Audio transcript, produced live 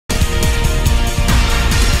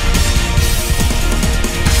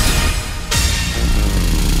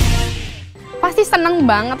seneng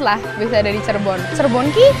banget lah bisa ada di Cirebon.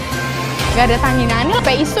 Cirebon ki gak ada tandingannya,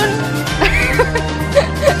 P Isun.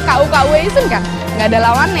 KU Isun kan nggak ada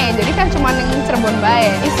lawannya, jadi kan cuma yang Cirebon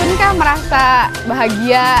bae. Isun kan merasa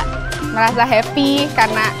bahagia, merasa happy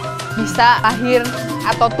karena bisa lahir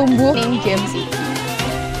atau tumbuh di GMC.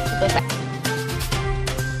 Itu saya.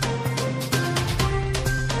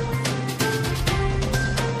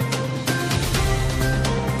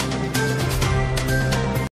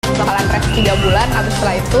 Bakalan rest 3 bulan, habis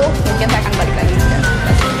setelah itu mungkin saya akan balik lagi.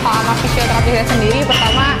 Sama fisioterapi saya sendiri,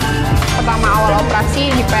 pertama awal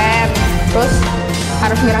operasi di pen, terus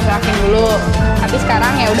harus gerak-gerakin dulu. Tapi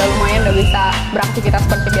sekarang ya udah lumayan, udah bisa beraktivitas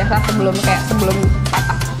seperti biasa sebelum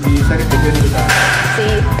patah. Di seri kedua kita.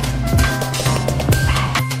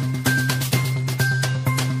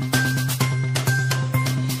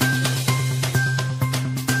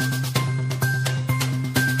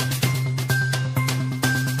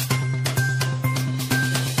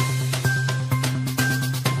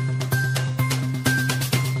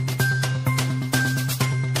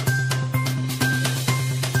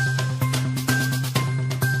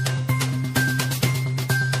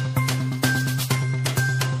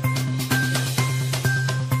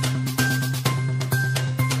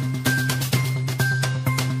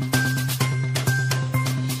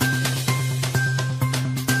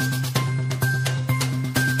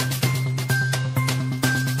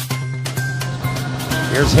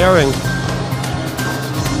 Here's Herring.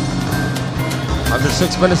 Under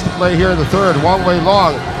 6 minutes to play here in the third. Wong Wei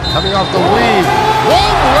Long coming off the lead.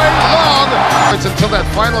 Wong Wei Long! It's until that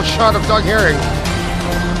final shot of Doug Herring.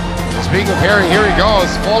 Speaking of Herring, here he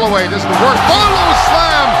goes. Fall away, doesn't work. Follow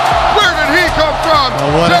slam! Where did he come from?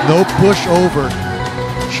 No push over.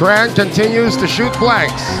 Tran continues to shoot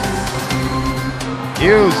blanks.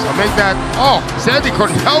 Hughes will make that. Oh, Sandy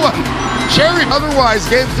Cornella. Cherry. Otherwise,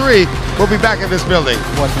 game 3 will be back in this building.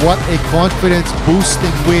 What a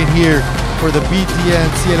confidence-boosting win here for the BTN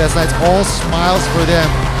CLS Knights. All smiles for them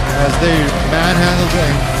as they manhandled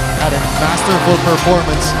and had a masterful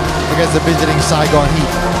performance against the visiting Saigon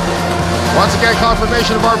Heat. Once again,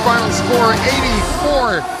 confirmation of our final score,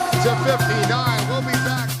 84-59. We'll be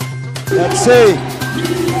back. Let's see.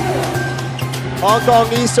 Hong Kong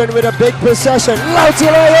Eastern with a big possession. Lau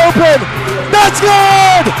Tile open. That's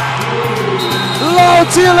good! Lau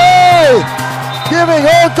Tile giving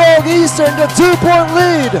Hong Kong Eastern the 2-point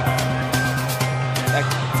lead.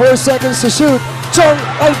 4 seconds to shoot. Chung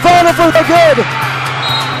and Vanna for the good.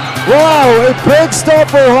 Wow, a big stop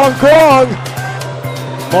for Hong Kong.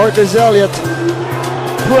 Marcus Elliott,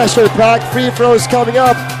 pressure pack, free throws coming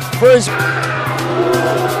up. First,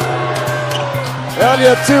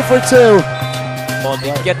 Elliott 2 for 2. Well,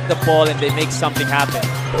 they get the ball and they make something happen.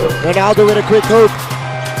 Ronaldo with a quick hook.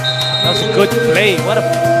 That was a good play. What a.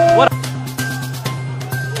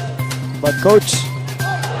 But coach,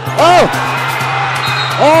 oh,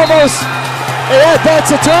 almost. Yeah,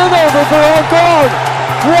 that's a turnover for Hong Kong.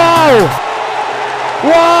 Wow,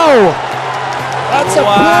 wow. That's a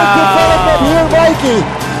big development here, Mikey.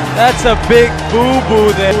 That's a big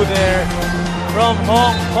boo-boo there from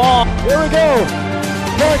Hong Kong. Here we go.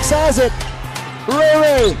 Parks has it.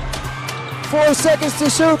 Ray. 4 seconds to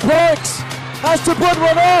shoot. Parks has to put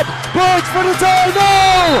one up. Parks for the tie.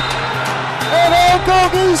 No! And Hong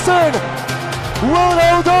Kong Eastern will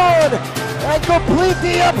hold on and complete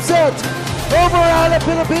the upset over ALAB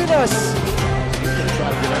Pilipinas.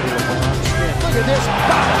 Look at this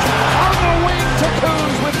bounce on the wing to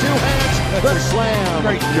Coons with 2 hands. The slam.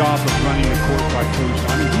 Great job of running the court by Coons.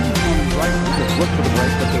 I mean, he was running right with the foot for the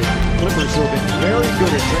break, but the Clippers have been very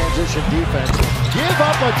good at transition defense. Give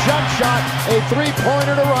up a jump shot, a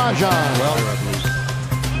 3-pointer to Rajon. Well,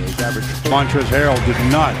 his average. Montrezl Harrell did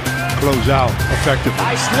not close out effectively.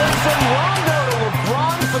 Nice look from Rondo to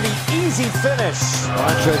LeBron for the easy finish.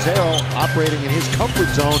 Montrezl Harrell operating in his comfort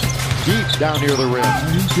zone deep down near the rim.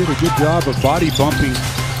 He did a good job of body bumping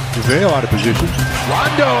JaVale out of position.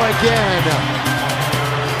 Rondo again.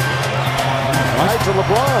 Right to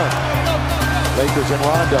LeBron. Lakers and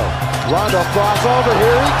Rondo. Rondo crossover.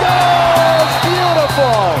 Here he goes.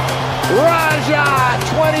 Beautiful. Raja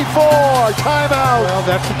 24. Timeout. Well,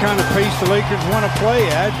 that's the kind of pace the Lakers want to play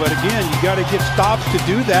at, but again, you got to get stops to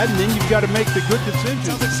do that, and then you've got to make the good decisions.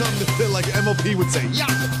 Sounds like something that like MLP would say. Yak!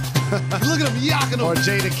 Look at him yakking or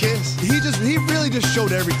Jada Kiss. He really just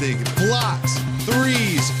showed everything. Blocks,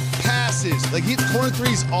 threes, passes. Like he hit corner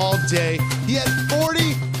threes all day. He had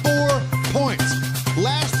 44 points.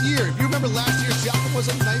 Last year, if you remember last year, Siakam was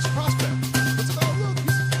a nice prospect.